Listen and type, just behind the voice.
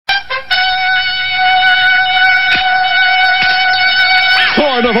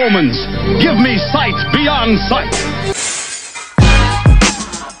Sword of Omens, give me sight beyond sight.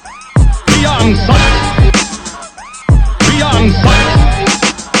 Beyond sight. Beyond sight.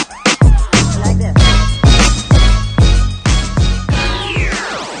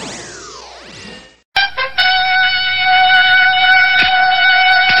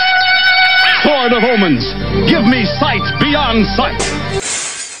 Sword of Omens, give me sight beyond sight.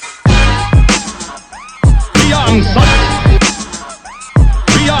 Beyond sight.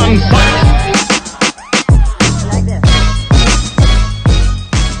 Beyond sight.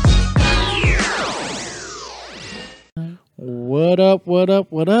 What up, what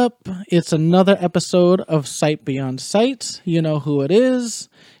up, what up? It's another episode of Sight Beyond Sight. You know who it is.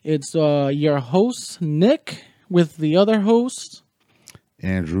 It's your host, Nick, with the other host,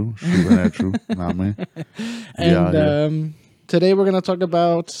 Andrew, shooting at you, not me. And today we're going to talk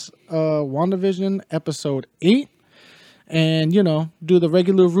about WandaVision episode 8. And, you know, do the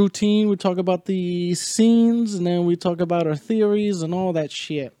regular routine. We talk about the scenes, and then we talk about our theories and all that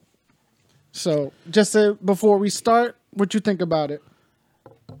shit. So, just before we start, what you think about it?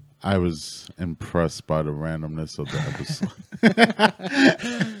 I was impressed by the randomness of the episode.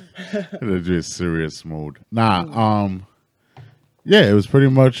 It's just serious mode. Yeah, it was pretty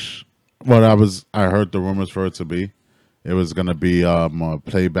much what I heard the rumors for it to be. It was gonna be a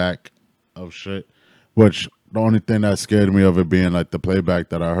playback of shit. Which the only thing that scared me of it being like the playback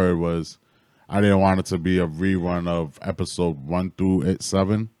that I heard was I didn't want it to be a rerun of episode 1 through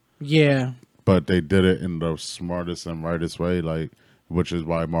 7. Yeah. But they did it in the smartest and rightest way, like which is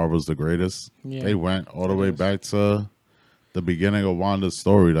why Marvel's the greatest. Yeah. They went all the way back to the beginning of Wanda's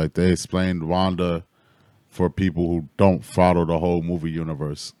story. Like they explained Wanda for people who don't follow the whole movie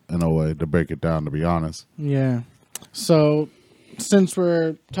universe in a way, to break it down, to be honest. Yeah. So, since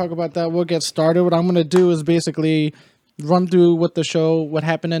we're talking about that, we'll get started. What I'm going to do is basically run through what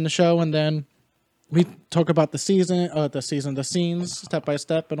happened in the show, and then we talk about the scenes, step by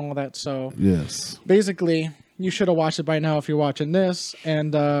step, and all that. So, Yes. basically, you should have watched it by now if you're watching this.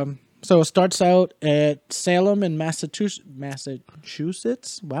 And so it starts out at Salem in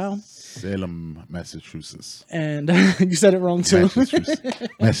Massachusetts. Wow. Salem, Massachusetts. And you said it wrong too.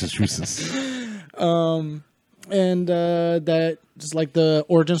 Massachusetts. And that is like the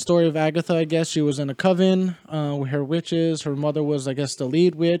origin story of Agatha, I guess. She was in a coven with her witches. Her mother was, I guess, the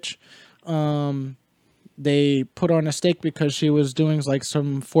lead witch. They put her on a stake because she was doing like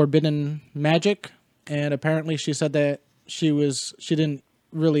some forbidden magic. And apparently she said that she didn't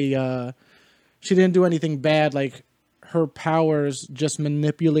do anything bad. Like her powers just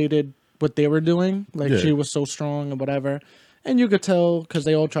manipulated what they were doing. Like she was so strong and whatever. And you could tell because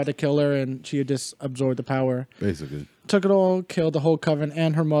they all tried to kill her and she just absorbed the power. Basically. Took it all, killed the whole coven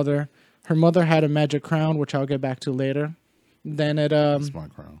and her mother. Her mother had a magic crown, which I'll get back to later. Then it... That's my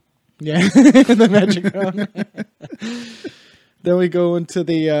crown. Yeah, the magic crown. Then we go into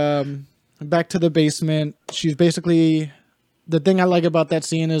the... back to the basement. She's basically... The thing I like about that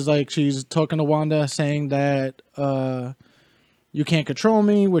scene is like she's talking to Wanda saying that... you can't control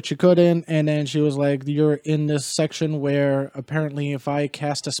me, which you couldn't. And then she was like, you're in this section where apparently if I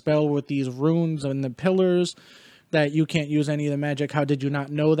cast a spell with these runes and the pillars, that you can't use any of the magic. How did you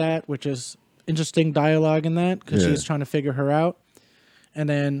not know that? Which is interesting dialogue in that because she's trying to figure her out. And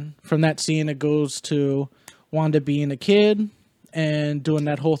then from that scene, it goes to Wanda being a kid and doing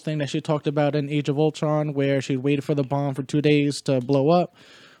that whole thing that she talked about in Age of Ultron where she'd waited for the bomb for 2 days to blow up.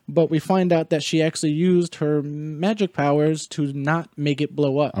 But we find out that she actually used her magic powers to not make it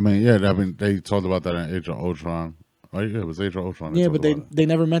blow up. I mean, they talked about that in Age of Ultron. Right? Yeah, it was Age of Ultron. Yeah, but they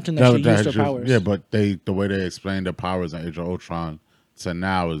never mentioned that she used her powers. Yeah, but the way they explained the powers in Age of Ultron to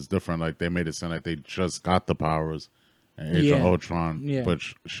now is different. Like, they made it sound like they just got the powers in Age of Ultron, but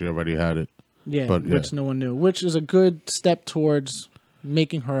she already had it. Yeah, which no one knew. Which is a good step towards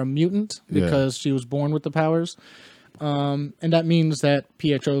making her a mutant because she was born with the powers. And that means that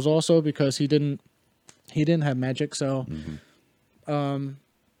Pietro's also because he didn't have magic. So,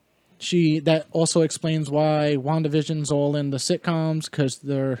 that also explains why WandaVision's all in the sitcoms because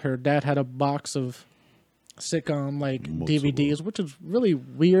her dad had a box of sitcom DVDs, which is really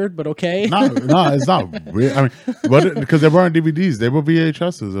weird, but okay. No, it's not weird. I mean, because they weren't DVDs, they were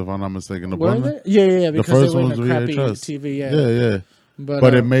VHSs, if I'm not mistaken. Were they? Yeah. Because the first they were one in was a crappy VHS. TV. Yeah.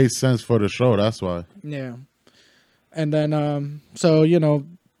 But it made sense for the show. That's why. Yeah. And then, so, you know,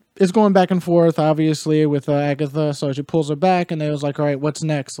 it's going back and forth, obviously, with Agatha. So she pulls her back, and they was like, all right, what's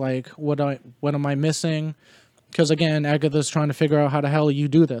next? Like, what am I missing? Because, again, Agatha's trying to figure out how the hell you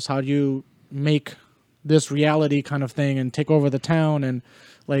do this. How do you make this reality kind of thing and take over the town? And,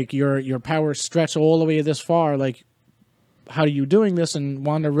 like, your powers stretch all the way this far. Like, how are you doing this? And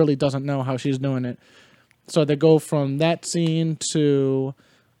Wanda really doesn't know how she's doing it. So they go from that scene to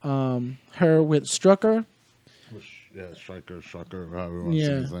her with Strucker. Yeah, Striker, however you want to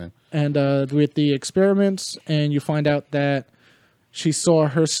say his name. And with the experiments, and you find out that she saw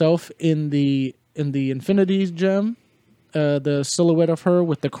herself in the Infinity Gem, the silhouette of her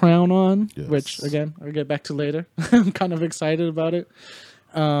with the crown on, Yes. which again I'll get back to later. I'm kind of excited about it.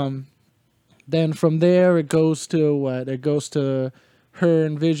 Then from there it goes to what? It goes to her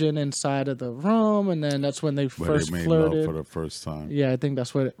and Vision inside of the room, and then that's when they Where first they made flirted. love for the first time. Yeah, I think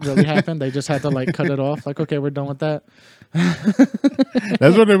that's what really happened. They just had to like cut it off. Like, okay, we're done with that.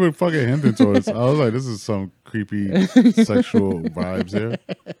 That's what they were fucking hinting towards. I was like, this is some creepy sexual vibes here.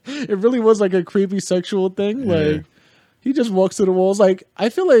 It really was like a creepy sexual thing. Yeah. Like he just walks to the walls. Like I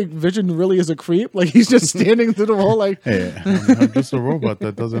feel like Vision really is a creep. Like he's just standing to the wall. Like Hey, I'm just a robot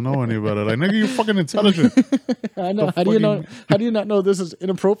that doesn't know any better. Like, nigga, you fucking intelligent. I know. The How do you know? fucking- How do you not know this is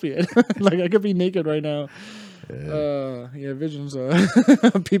inappropriate? Like I could be naked right now. Yeah, Vision's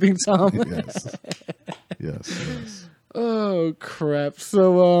a peeping tom. Yes. Oh crap!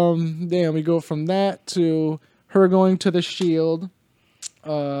 So damn, we go from that to her going to the Shield,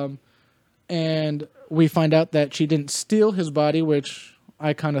 and we find out that she didn't steal his body, which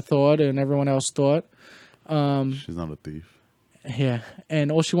I kind of thought, and everyone else thought. She's not a thief. Yeah,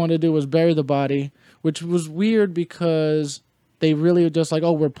 and all she wanted to do was bury the body, which was weird because they really were just like,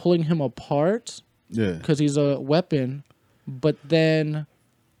 oh, we're pulling him apart Yeah. because he's a weapon. But then,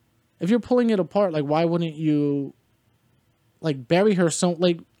 if you're pulling it apart, like, why wouldn't you, like, bury her? So,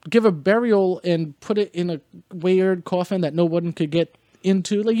 like, give a burial and put it in a weird coffin that no one could get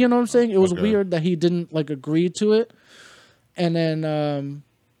into. Like, you know what I'm saying? It was Okay. weird that he didn't, like, agree to it. And then,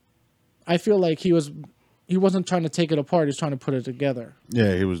 I feel like he wasn't trying to take it apart. He's trying to put it together.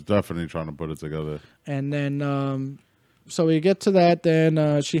 Yeah, he was definitely trying to put it together. And then, so we get to that.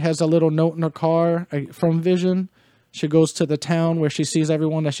 Then she has a little note in her car from Vision. She goes to the town where she sees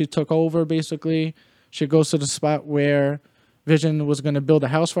everyone that she took over, basically. She goes to the spot where Vision was going to build a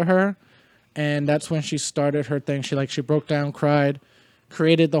house for her. And that's when she started her thing. She broke down, cried,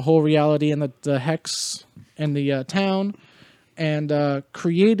 created the whole reality in the hex in the town, and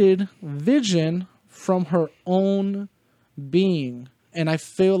created Vision from her own being. And I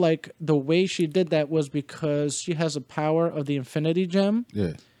feel like the way she did that was because she has a power of the Infinity Gem,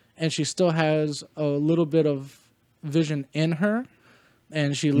 Yeah. and she still has a little bit of Vision in her,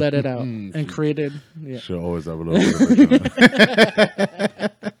 and she let it out and created. Yeah. She'll always have a little bit of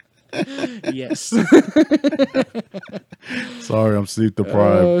vision. Yes. Sorry, I'm sleep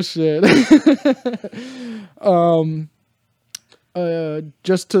deprived. Oh shit.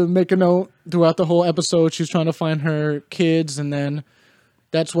 Just to make a note, throughout the whole episode, she's trying to find her kids, and then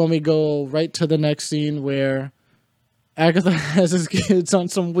that's when we go right to the next scene where Agatha has his kids on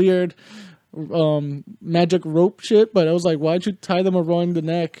some weird magic rope shit. But I was like, why'd you tie them around the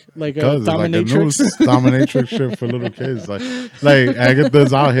neck like a Because it's like a new dominatrix? dominatrix shit for little kids. Like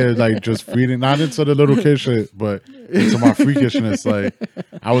Agatha's out here like just feeding, not into the little kid shit, but into my freakishness. Like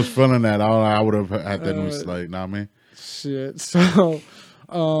I was feeling that. I would have had that news. Like, nah, man. Shit. So,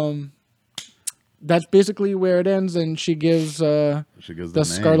 that's basically where it ends, and she gives She gives the name.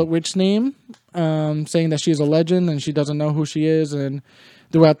 Scarlet Witch name, saying that she's a legend and she doesn't know who she is. And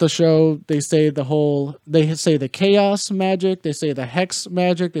throughout the show, they say the chaos magic, they say the hex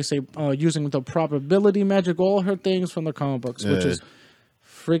magic, they say using the probability magic, all her things from the comic books, which Yeah. is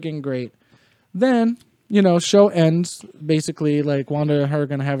freaking great. Then, show ends basically like Wanda and her are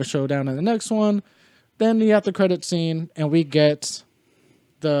gonna have a showdown in the next one. Then the after credit scene, and we get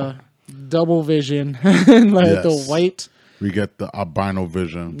the double vision, like the Yes. white. We get the albino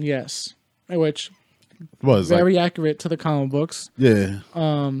vision. Yes, which Was very accurate to the comic books. yeah.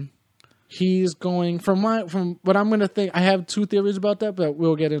 He's going from what I'm gonna think. I have two theories about that, but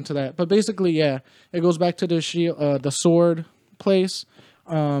we'll get into that. But basically, yeah, it goes back to the shield, the sword place.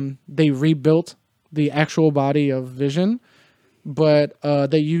 They rebuilt the actual body of Vision, but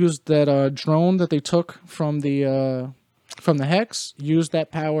they used that drone that they took from the hex. Used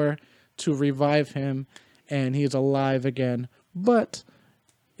that power to revive him, and he's alive again. But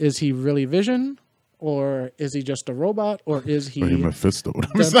is he really Vision, or is he just a robot, or is he? But he Mephisto.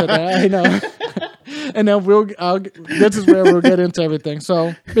 I know. And then this is where we'll get into everything.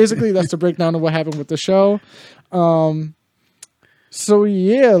 So basically, that's the breakdown of what happened with the show. So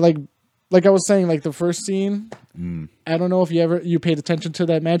yeah, like I was saying, like the first scene. I don't know if you paid attention to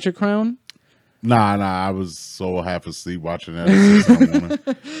that magic crown. Nah, I was so half asleep watching that at 6 in the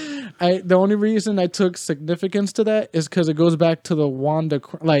morning. The only reason I took significance to that is because it goes back to the Wanda,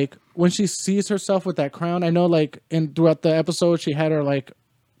 like when she sees herself with that crown. I know, like throughout the episode, she had her like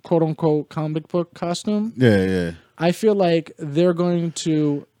quote unquote comic book costume. Yeah. I feel like they're going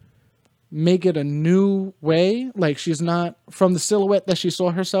to make it a new way. Like she's not from the silhouette that she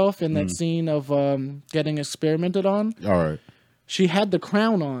saw herself in that scene of getting experimented on. All right. She had the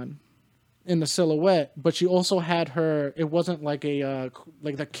crown on in the silhouette, but she also had her. It wasn't like a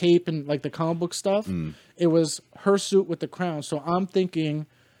like the cape and like the comic book stuff. It was her suit with the crown. So I'm thinking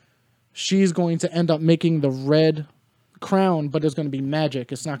she's going to end up making the red crown, but it's going to be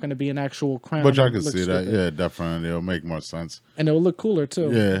magic. It's not going to be an actual crown. Which I It can looks see that. stupid. Yeah, definitely. It'll make more sense. And it'll look cooler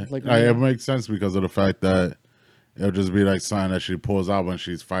too. Yeah. like It makes sense because of the fact that it'll just be like something that she pulls out when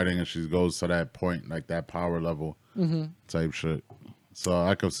she's fighting and she goes to that point, like that power level type shit. So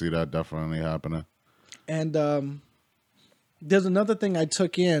I could see that definitely happening. And there's another thing I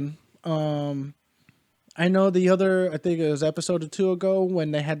took in. I know I think it was episode or two ago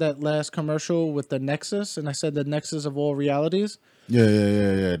when they had that last commercial with the Nexus, and I said the Nexus of all realities.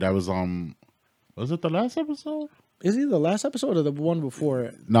 Yeah. That was it the last episode? Is he the last episode or the one before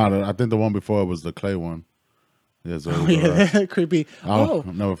it? No, I think the one before it was the clay one. Yeah, so Oh, yeah, creepy. I'll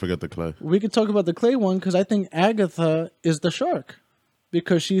never forget the clay. We could talk about the clay one because I think Agatha is the shark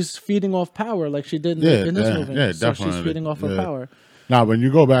because she's feeding off power like she did in this movie. Yeah, so definitely. she's feeding off her power. Now, when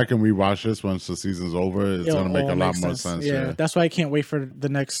you go back and rewatch this once the season's over, it's It'll going to make all a lot make more sense. Yeah, that's why I can't wait for the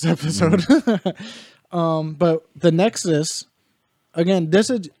next episode. But the Nexus, again, this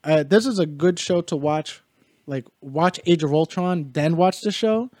is a good show to watch. Like, watch Age of Ultron, then watch the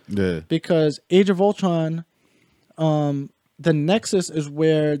show. Yeah. Because Age of Ultron, the Nexus is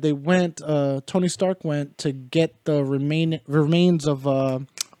where they went. Tony Stark went to get the remains of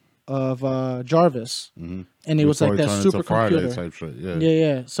Jarvis, and it was Before like he that turned into Friday supercomputer type shit.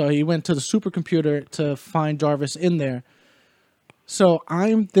 Yeah. So he went to the supercomputer to find Jarvis in there. So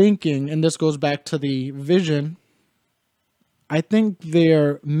I'm thinking, and this goes back to the Vision, I think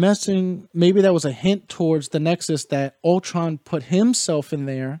they're messing. Maybe that was a hint towards the Nexus that Ultron put himself in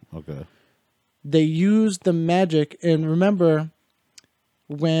there. Okay. They used the magic, and remember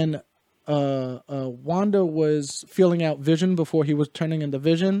when Wanda was feeling out Vision before he was turning into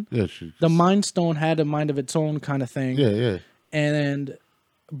Vision. Yeah, The Mind Stone had a mind of its own kind of thing. Yeah.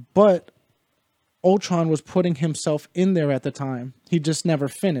 But Ultron was putting himself in there at the time. He just never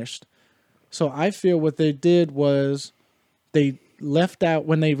finished. So I feel what they did was they left out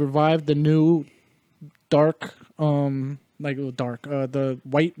when they revived the new the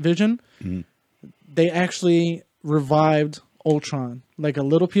White Vision. They actually revived Ultron. Like a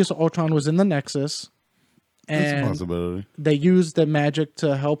little piece of Ultron was in the Nexus. That's a And possibility. they used the magic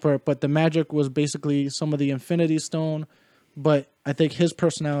to help her, but the magic was basically some of the Infinity Stone, but I think his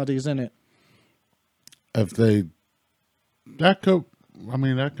personality is in it. That could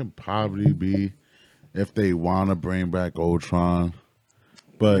probably be if they want to bring back Ultron,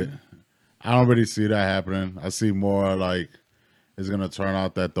 but I don't really see that happening. I see more like it's going to turn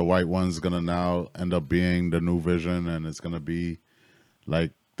out that the white one's going to now end up being the new Vision, and it's going to be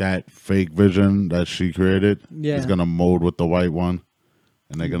like that fake Vision that she created. Yeah. It's going to mold with the white one,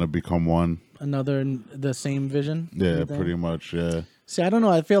 and they're going to become one. The same Vision? Yeah, you think? pretty much, yeah. See, I don't know.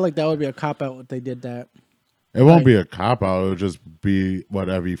 I feel like that would be a cop-out if they did that. It won't Like- be a cop-out. It'll just be what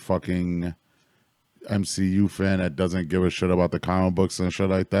every fucking MCU fan that doesn't give a shit about the comic books and shit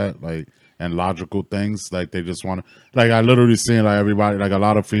like that, like, and logical things, like they just want to, like, I literally seen like everybody, like a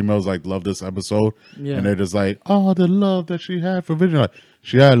lot of females like love this episode, Yeah. and they're just like, oh, the love that she had for Vision, like,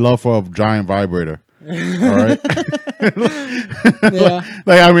 she had love for a giant vibrator. All right. Yeah.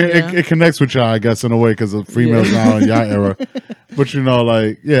 Like, I mean, Yeah. it connects with y'all, I guess, in a way, because the females now in y'all era. But you know,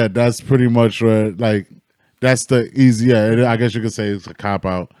 like, yeah, that's pretty much what, like, that's the easy. Yeah, I guess you could say it's a cop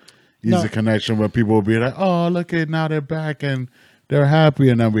out, easy No. connection where people will be like, oh, look at now they're back and they're happy,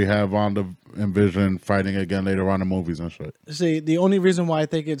 and then we have Wanda and Vision fighting again later on in movies and shit. See, the only reason why I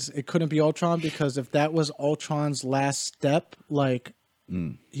think it couldn't be Ultron, because if that was Ultron's last step, like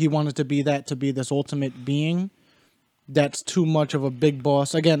he wanted to be this ultimate being, that's too much of a big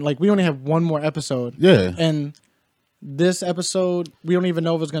boss. Again, like we only have one more episode. Yeah. And this episode, we don't even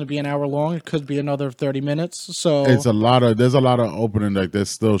know if it's going to be an hour long. It could be another 30 minutes. So There's a lot of opening, like there's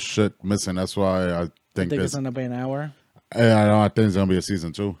still shit missing. That's why I I think think this. it's going to be an hour. I think it's gonna be a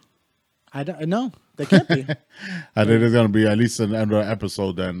season 2. I don't know. They can't be. I think there's gonna be at least another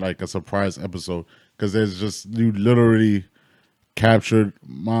episode, then like a surprise episode, because there's just, you literally captured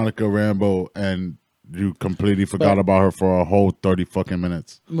Monica Rambeau and you completely forgot about her for a whole 30 fucking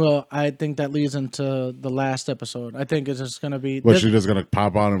minutes. Well, I think that leads into the last episode. I think it's just gonna be. But she just gonna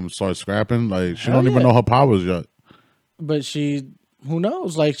pop out and start scrapping? Like she don't even yeah. know her powers yet. But who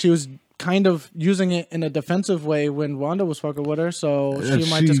knows? Like she was kind of using it in a defensive way when Wanda was fucking with her, so she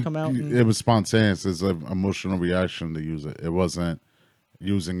might just come out. It was spontaneous. It's an emotional reaction to use it. It wasn't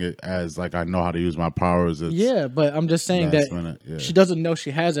using it as like I know how to use my powers. It's yeah, but I'm just saying that minute, yeah. she doesn't know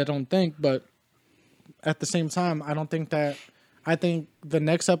she has it, I don't think. But at the same time, I don't think that. I think the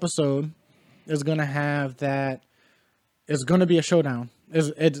next episode is gonna have that. It's gonna be a showdown.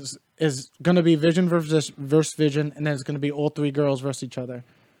 It's gonna be Vision versus Vision, and then it's gonna be all three girls versus each other.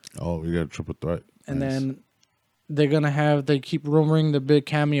 Oh, we got a triple threat. And Nice. then they keep rumoring the big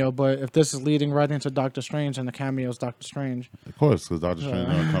cameo, but if this is leading right into Doctor Strange and the cameo is Doctor Strange, Of course, because Doctor Strange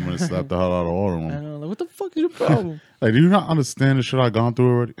gonna come in and slap the hell out of all of I them. know, like, what the fuck is your problem? Like, do you not understand the shit I've gone through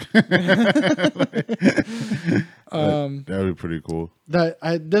already? That'd be pretty cool.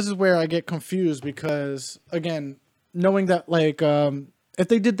 This is where I get confused because again, knowing that if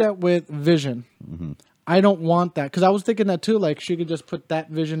they did that with Vision, I don't want that because I was thinking that too. Like she could just put that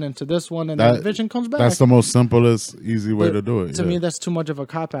Vision into this one, and then Vision comes back. That's the most simplest, easy way to do it. To me, that's too much of a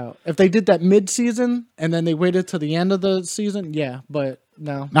cop out. If they did that mid-season and then they waited till the end of the season, yeah, but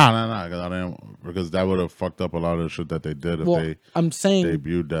no. Nah, because that would have fucked up a lot of the shit that they did if they I'm saying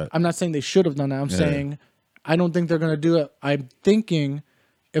debuted that. I'm not saying they should have done that. I'm saying I don't think they're gonna do it. I'm thinking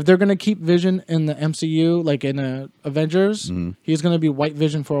if they're gonna keep Vision in the MCU, like in Avengers, he's gonna be White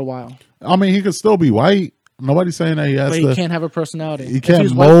Vision for a while. I mean, he could still be white. Nobody's saying that he has But to. he can't have a personality. He If can't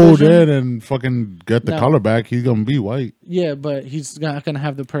he's White mold Vision- it and fucking get the No. color back. He's gonna be white. Yeah, but he's not gonna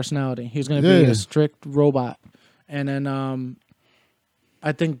have the personality. He's gonna be Yeah. a strict robot. And then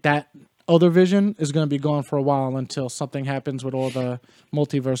I think that other Vision is gonna be gone for a while until something happens with all the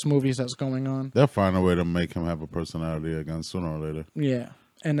multiverse movies that's going on. They'll find a way to make him have a personality again sooner or later. Yeah.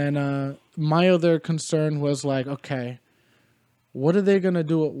 And then my other concern was like, okay, what are they going to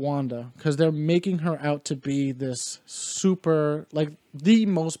do with Wanda? Because they're making her out to be this super, like the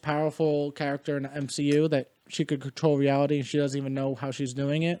most powerful character in the MCU that she could control reality and she doesn't even know how she's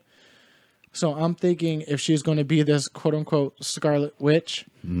doing it. So I'm thinking if she's going to be this quote unquote Scarlet Witch,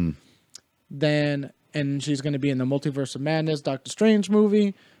 then, and she's going to be in the Multiverse of Madness, Doctor Strange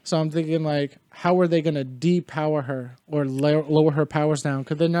movie. So I'm thinking like, how are they going to depower her or lower her powers down?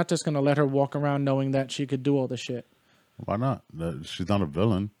 Because they're not just going to let her walk around knowing that she could do all this shit. Why not? She's not a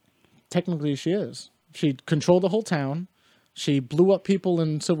villain. Technically, she is. She controlled the whole town. She blew up people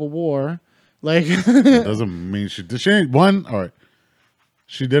in Civil War. Like, It doesn't mean she did. She ain't one. All right.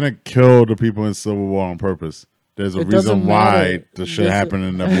 She didn't kill the people in Civil War on purpose. There's a It reason doesn't why matter. the shit Listen, happened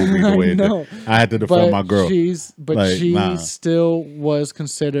in that movie the way it know. did. I had to defend my girl. She Nah. still was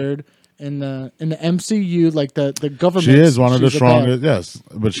considered in the MCU, like the government. She is one of the she's a bad- strongest. Yes,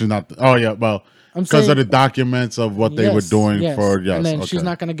 but she's not. Oh yeah, well, I'm because saying- of the documents of what they were Yes, doing yes. for. Yes, and then okay. she's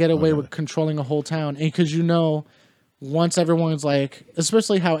not going to get away Okay. with controlling a whole town, and because once everyone's like,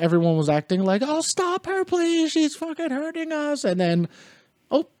 especially how everyone was acting like, "Oh, stop her, please! She's fucking hurting us," and then,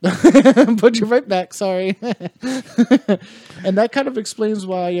 oh, put you right back. Sorry, and that kind of explains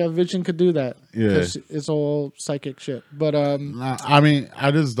why Vision could do that. Yeah. 'Cause it's all psychic shit. But Nah, I mean,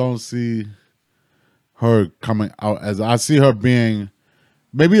 I just don't see her coming out as. I see her being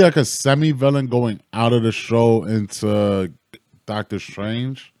maybe like a semi-villain going out of the show into Doctor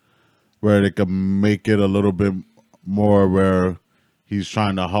Strange, where they could make it a little bit more where he's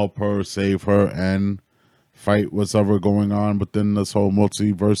trying to help her, save her, and fight whatever going on within this whole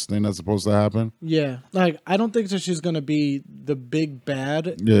multiverse thing that's supposed to happen. yeah, like I don't think that she's gonna be the big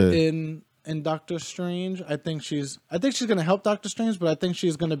bad Yeah. in Doctor Strange. I think she's gonna help Doctor Strange, but I think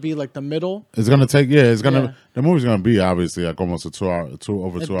she's gonna be like the middle. It's gonna take, it's gonna. Yeah. The movie's gonna be obviously like almost a It 2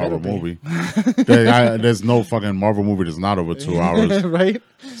 hour better be. movie. There's no fucking Marvel movie that's not over 2 hours. Right?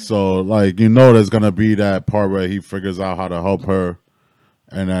 So like there's gonna be that part where he figures out how to help her,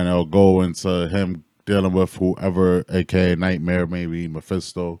 and then it'll go into him dealing with whoever, aka Nightmare, maybe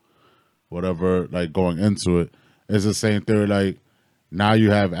Mephisto, whatever. Like going into it, it's the same theory. Like now you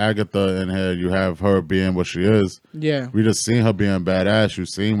have Agatha in here, you have her being what she is. Yeah. We just seen her being badass. You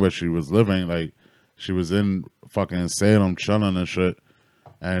seen where she was living. Like she was in fucking Salem chilling and shit,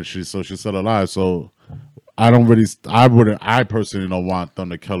 and she's still alive. So I personally don't want them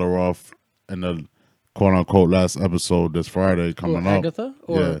to kill her off in the quote unquote last episode this Friday coming up. Agatha?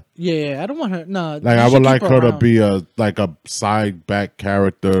 Or, yeah, I don't want her. No. Like I would like her to be a side back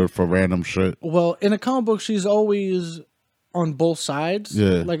character for random shit. Well, in a comic book, she's always on both sides.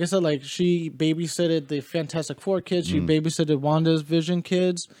 Yeah. Like I said, like she babysitted the Fantastic Four kids. She Mm. babysitted Wanda's Vision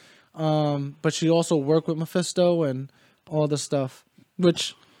kids. But she also worked with Mephisto and all the stuff,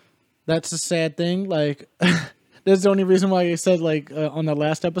 which that's a sad thing. Like, that's the only reason why I said, like, on the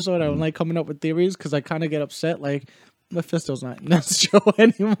last episode, I don't like coming up with theories because I kind of get upset. Like, Mephisto's not in that show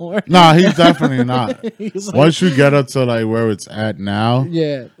anymore. Nah, he's definitely not. He's like, Once you get up to like where it's at now,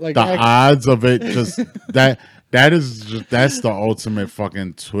 yeah, like, the odds of it just that's the ultimate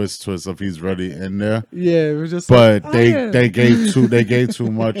fucking twist if he's really in there. yeah, it was just But like, they gave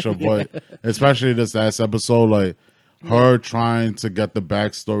too much of what, especially this last episode, like her trying to get the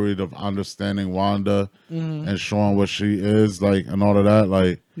backstory of understanding Wanda and showing what she is, like, and all of that,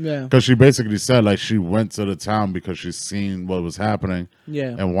 like, yeah, because she basically said like she went to the town because she seen what was happening,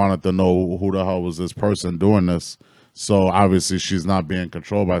 yeah, and wanted to know who the hell was this person doing this. So obviously she's not being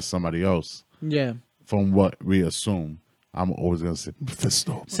controlled by somebody else, yeah. from what we assume. I'm always gonna say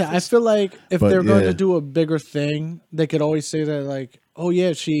Mephisto. So I feel like if But, they're going yeah. to do a bigger thing, they could always say that, like, oh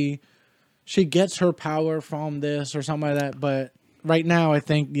yeah, she gets her power from this or something like that. But right now, I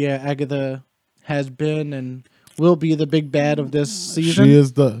think, yeah, Agatha has been and will be the big bad of this season. She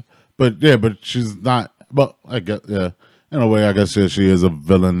is but she's not. But I guess, yeah, in a way, I guess she is a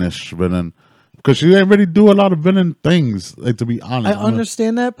villainish villain because she didn't really do a lot of villain things. Like, to be honest, I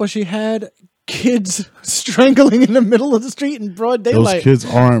understand that, but she had kids strangling in the middle of the street in broad those daylight. kids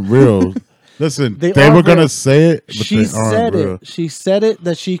aren't real. Listen, They they are were gonna real. say it, but She they aren't said real. it. She said it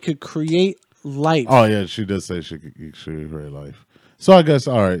that she could create life. Oh yeah, she did say she could create life. So I guess,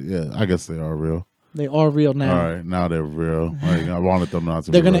 all right, yeah, I guess they are real. They are real now. All right, now they're real. Like, I wanted them not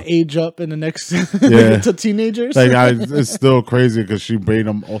to. They're be gonna real. age up in the next Yeah. to teenagers. Like, it's still crazy because she made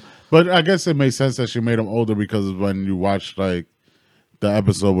them. But I guess it makes sense that she made them older because when you watch like the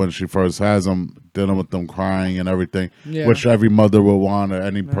episode when she first has them, dealing with them crying and everything, Yeah. which every mother would want, or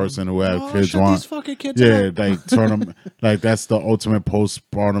any person who has Oh, kids shut want. these fucking kids Yeah, up. like turn them. Like, that's the ultimate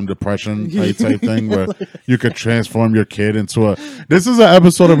postpartum depression type thing where you could transform your kid into a. This is an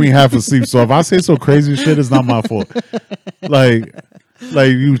episode of Me Half Asleep, so if I say some crazy shit, it's not my fault. Like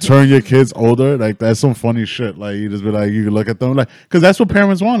you turn your kids older, like that's some funny shit. Like, you just be like, you can look at them like, because that's what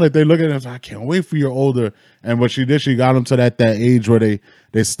parents want. Like, they look at them, like, I can't wait for you're older. And what she did, she got them to that age where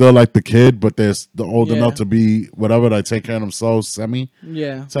they still like the kid, but they're old Yeah. enough to be whatever, like take care of themselves, semi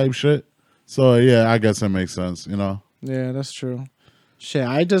Yeah, type shit. So yeah, I guess it makes sense, you know. yeah, that's true. Shit,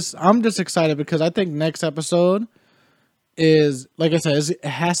 I'm just excited because I think next episode is, like I said, it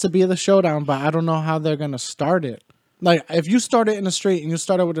has to be the showdown, but I don't know how they're gonna start it. Like, if you start it in the street and you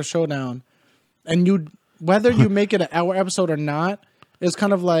start it with a showdown, and whether you make it an hour episode or not, it's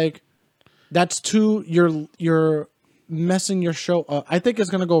kind of like that's you're messing your show up. I think it's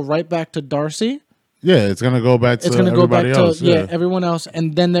gonna go right back to Darcy. Yeah, it's gonna go back to It's gonna go back everybody to else. Yeah, everyone else,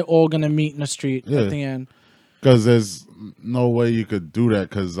 and then they're all gonna meet in the street Yeah. at the end. because there's no way you could do that.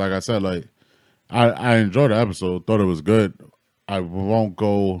 Because like I said, like I enjoyed the episode, thought it was good. I won't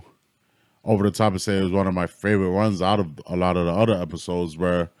go over the top and say it was one of my favorite ones out of a lot of the other episodes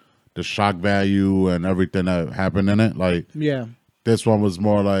where the shock value and everything that happened in it. Like, Yeah, this one was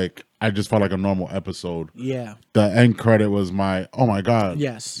more like, I just felt like a normal episode. yeah, The end credit was oh my god,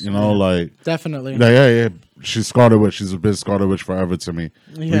 yes, you know, like. definitely. Yeah. She's Scarlet Witch. She's been Scarlet Witch forever to me.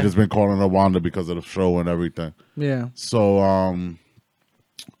 Yeah. We've just been calling her Wanda because of the show and everything. Yeah, So,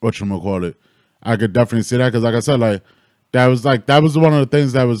 whatchamacallit, I could definitely see that because, like I said, that was one of the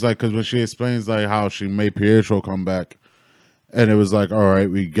things that was like, because when she explains like how she made Pietro come back, and it was like, all right,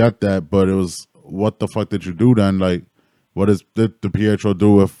 we got that, but it was, what the fuck did you do then? Like, what did the Pietro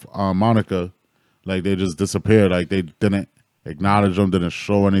do with Monica? Like, they just disappeared. Like, they didn't acknowledge them, didn't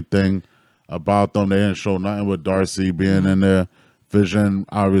show anything about them. They didn't show nothing with Darcy being in there. Vision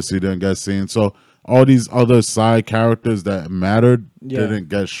obviously didn't get seen. So all these other side characters that mattered didn't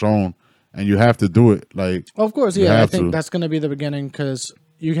get shown, and you have to do it. Like, of course. you Yeah, I have think to. that's gonna be the beginning because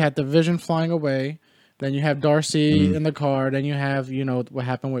you had the Vision flying away, then you have Darcy in the car, then you have what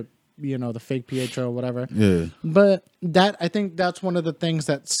happened with the fake Pietro or whatever. Yeah, But I think that's one of the things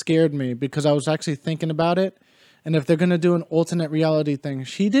that scared me because I was actually thinking about it. And if they're going to do an alternate reality thing,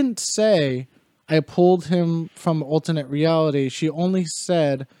 she didn't say I pulled him from alternate reality. She only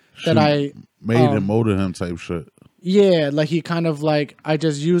said that I made and molded him type shit. yeah, like he kind of like I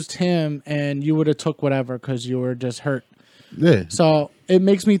just used him and you would have took whatever because you were just hurt. Yeah, So it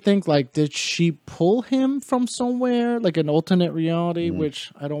makes me think like, did she pull him from somewhere, like an alternate reality,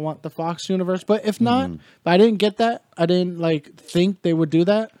 which I don't want the Fox universe. But if not, but I didn't get that. I didn't like think they would do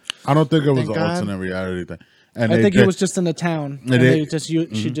that. I don't think it was Thank an God. alternate reality thing. And I think he was just in the town. And they-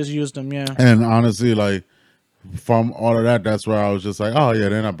 she just used him. Yeah. And honestly, like, from all of that, that's where I was just like, oh yeah,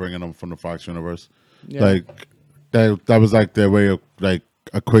 they're not bringing them from the Fox universe. Yeah. Like, that was like their way of like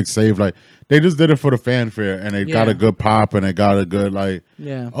a quick save. Like they just did it for the fanfare, and it got Yeah. a good pop, and it got a good like,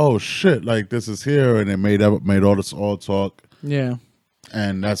 Yeah. oh shit, like this is here, and it made all this all talk, Yeah.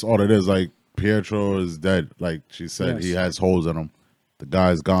 and that's all it is. Like Pietro is dead. Like she said, Yes. he has holes in him. The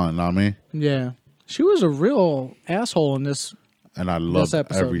guy's gone. Know what I mean? Yeah. She was a real asshole in this. And I loved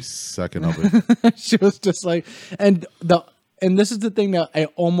episode. every second of it. She was just like, and this is the thing that I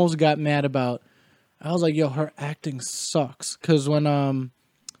almost got mad about. I was like, yo, her acting sucks. Because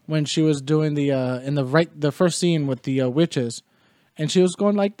when she was doing the first scene with the witches, and she was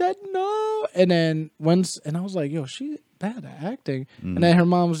going like that, no, and then and I was like, yo, she bad at acting, and then her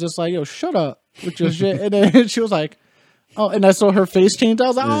mom was just like, yo, shut up with your shit, and then she was like, oh, and I saw her face change. I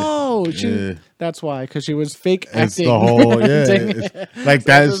was like, oh, that's why, because she was fake It's acting. the whole like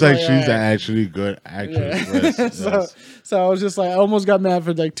that's just like like, she's alright. an actually good actress. Yes, yes. So I was just like, I almost got mad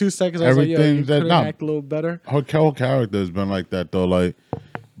for like 2 seconds. I was like, yo, Everything you that- could no. act a little better. Her whole character has been like that though. Like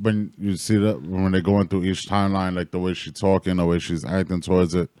when you see that when they're going through each timeline, like the way she's talking, the way she's acting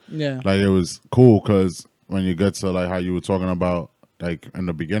towards it, Yeah. like it was cool because when you get to like how you were talking about like in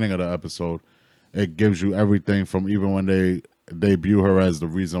the beginning of the episode, it gives you everything from even when they debut her as the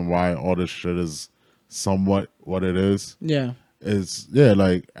reason why all this shit is somewhat what it is. Yeah. Is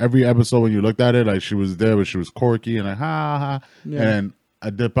like every episode when you looked at it, like she was there, but she was quirky and like ha ha, Yeah. and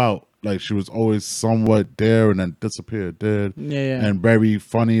I dip out. Like she was always somewhat there and then disappeared, dead. Yeah. And very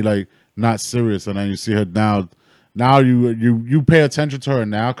funny, like not serious. And then you see her now. Now you pay attention to her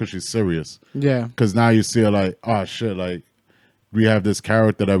now because she's serious. Yeah. Because now you see her like, oh shit, like we have this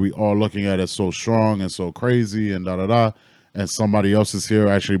character that we all looking at as so strong and so crazy and da da da, and somebody else is here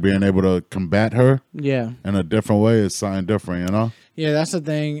actually being able to combat her Yeah. in a different way is something different, you know? Yeah, that's the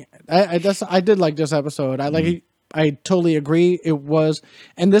thing. I did like this episode. I totally agree. It was,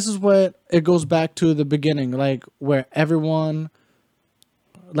 and this is what it goes back to the beginning, like where everyone,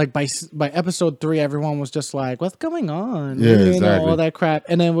 like by episode 3, everyone was just like, "What's going on?" Yeah, You know, exactly. all that crap,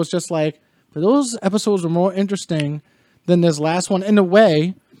 and then it was just like, those episodes were more interesting than this last one in a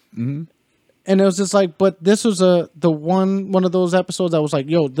way. Mm-hmm. And it was just like, but this was one of those episodes that was like,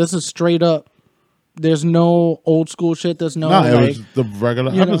 yo, this is straight up. There's no old school shit. There's no No, it like, was the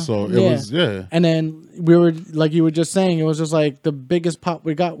regular you know, episode. It was And then we were like you were just saying, it was just like the biggest pop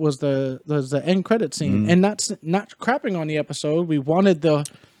we got was the end credit scene, Mm-hmm. and not crapping on the episode. We wanted we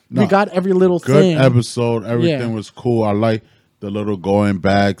No, got every little good thing. episode. Everything Yeah. was cool. I like the little going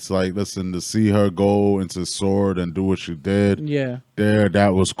backs. Like, listen, to see her go into Sword and do what she did. Yeah,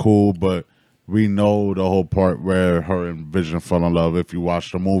 That was cool. But we know the whole part where her and Vision fell in love. If you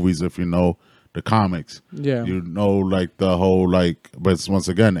watch the movies, if you know the comics, Yeah. you know like the whole like. But it's, once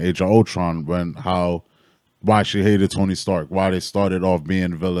again, Age of Ultron, why she hated Tony Stark, why they started off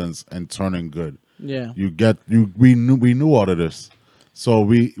being villains and turning good. yeah, We knew all of this. So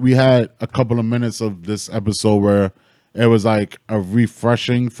we had a couple of minutes of this episode where it was like a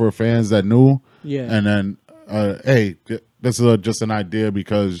refreshing for fans that knew. Yeah. And then, hey, this is just an idea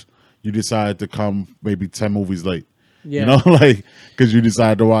because you decided to come maybe 10 movies late. Yeah. You know, like, because you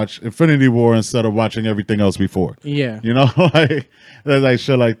decided to watch Infinity War instead of watching everything else before. yeah, You know, like, there's like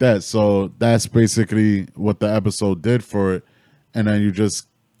shit like that. So that's basically what the episode did for it. And then you just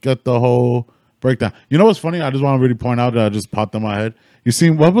get the whole breakdown. You know what's funny? I just want to really point out that I just popped in my head. You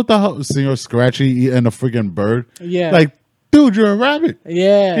seen what the hell? Senor Scratchy eating a freaking bird? Yeah. Like, dude, you're a rabbit.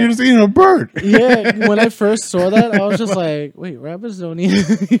 yeah. You're just eating a bird. Yeah, when I first saw that, I was just like, "Wait, rabbits don't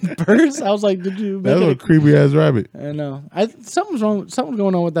eat birds?" I was like, "Did you?" That's Make a it creepy ass rabbit. I know. Something's wrong. Something's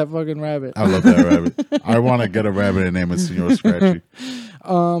going on with that fucking rabbit. I love that rabbit. I want to get a rabbit and name it Senor Scratchy.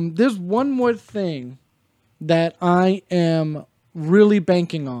 There's one more thing that I am really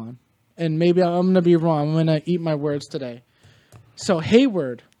banking on, and maybe I'm gonna be wrong. I'm gonna eat my words today. So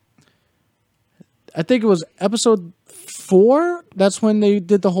Hayward, I think it was episode 4. That's when they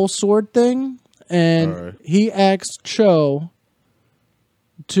did the whole sword thing, and Alright. he asked Cho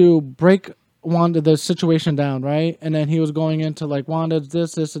to break Wanda the situation down, right? And then he was going into like Wanda's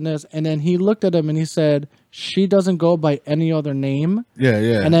this, and this, and then he looked at him and he said, "She doesn't go by any other name." Yeah,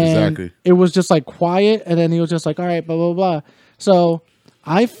 And then exactly. it was just like quiet, and then he was just like, "All right, blah blah blah." So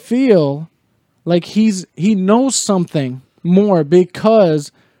I feel like he knows something more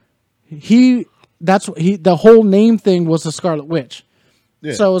because the whole name thing was the Scarlet Witch.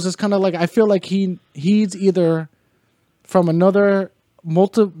 Yeah. So it's just kind of like I feel like he's either from another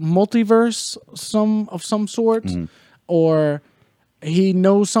multiverse of some sort, Mm-hmm. or he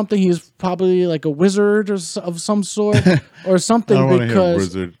knows something. He's probably like a wizard of some sort or I something, don't want to hear because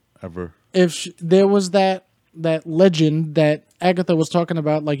wizard ever. if there was that legend that Agatha was talking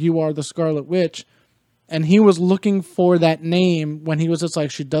about, like, you are the Scarlet Witch, and he was looking for that name when he was just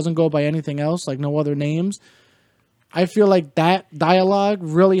like, she doesn't go by anything else, like no other names. I feel like that dialogue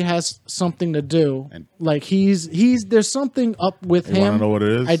really has something to do. Like he's there's something up with You him. want to know what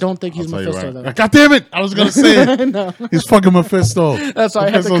it is? I don't think he's I'll tell you Mephisto right. though. God damn it! I was gonna say it. No. He's fucking Mephisto. That's why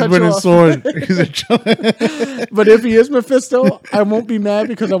I had to Mephisto's cut with you his off. sword. He's a But if he is Mephisto, I won't be mad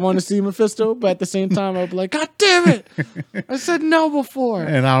because I want to see Mephisto. But at the same time, I'll be like, God damn it! I said no before.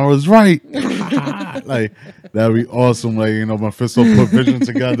 and I was right. Like that'd be awesome. Like Mephisto put Vision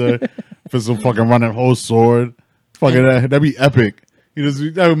together. Mephisto fucking run that whole sword. Fucking that'd be epic.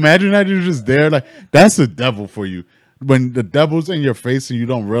 Imagine that you're just there. Like that's the devil for you. When the devil's in your face and you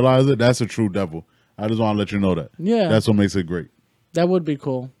don't realize it, that's a true devil. I just want to let you know that. Yeah. That's what makes it great. That would be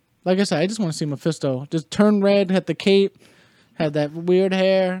cool. Like I said, I just want to see Mephisto. Just turn red, have the cape, have that weird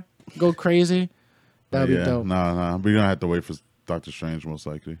hair, go crazy. That would be dope. Nah. We're gonna have to wait for Doctor Strange most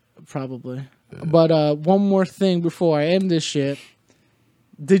likely. Probably. Yeah. But one more thing before I end this shit.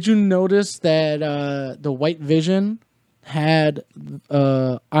 Did you notice that the White Vision had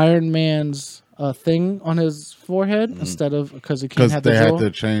Iron Man's thing on his forehead instead of because he can't have the they jewel? had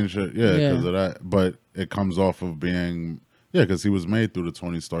to change it, because of that. But it comes off of being because he was made through the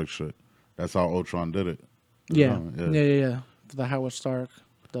Tony Stark shit. That's how Ultron did it. Yeah. The Howard Stark,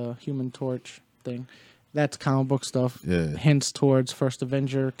 the Human Torch thing. That's comic book stuff. Yeah. Hints towards First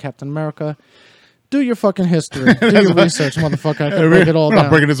Avenger, Captain America. Do your fucking history. Do your research, motherfucker. I can break it all We're down. not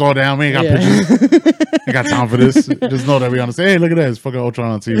breaking this all down. We ain't got pictures. Ain't got time for this. Just know that we understand. Hey, look at that. It's fucking Ultron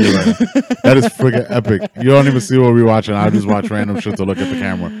on TV right now. That is freaking epic. You don't even see what we're watching. I just watch random shit to look at the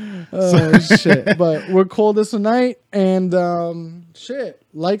camera. Oh, shit. But we'll call this a night. And,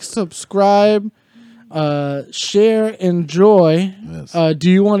 like, subscribe, share, enjoy. Yes. Do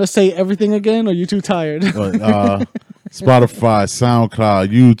you want to say everything again, or are you too tired? Spotify, SoundCloud,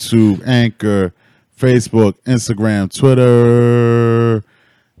 YouTube, Anchor, Facebook, Instagram, Twitter.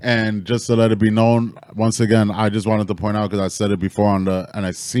 And just to let it be known, once again, I just wanted to point out, because I said it before on the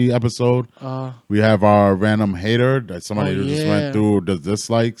NXT episode, we have our random hater that somebody just went through the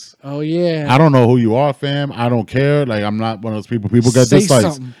dislikes. Oh, yeah. I don't know who you are, fam. I don't care. Like, I'm not one of those people. People get Say dislikes.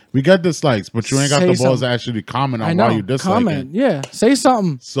 something. We get dislikes, but you ain't got Say the balls something. to actually comment I on know. why you dislike Comment. it. Yeah. Say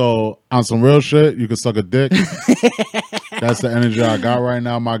something. So, on some real shit, you can suck a dick. That's the energy I got right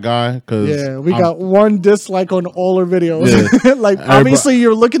now, my guy. Yeah, we got one dislike on all our videos. Yeah. Like, obviously,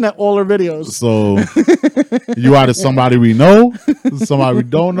 you're looking at all our videos. So, you either somebody we know, somebody we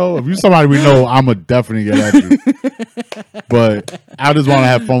don't know. If you somebody we know, I'm going to definitely get at you. But I just want to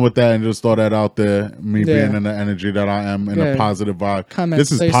have fun with that and just throw that out there. Me being in the energy that I am, in a positive vibe. Comment,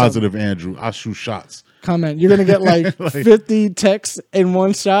 this is say positive, Andrew. I shoot shots. Comment. You're gonna get like 50 texts in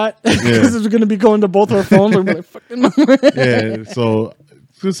one shot. This is gonna be going to both our phones. We're like, fucking. Yeah. So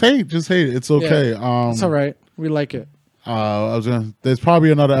just hate. It's okay. It's all right. We like it. There's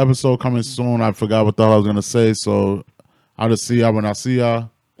probably another episode coming soon. I forgot what the hell I was gonna say. So I'll just see y'all when I see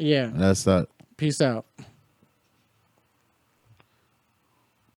y'all. Yeah. That's that. Peace out.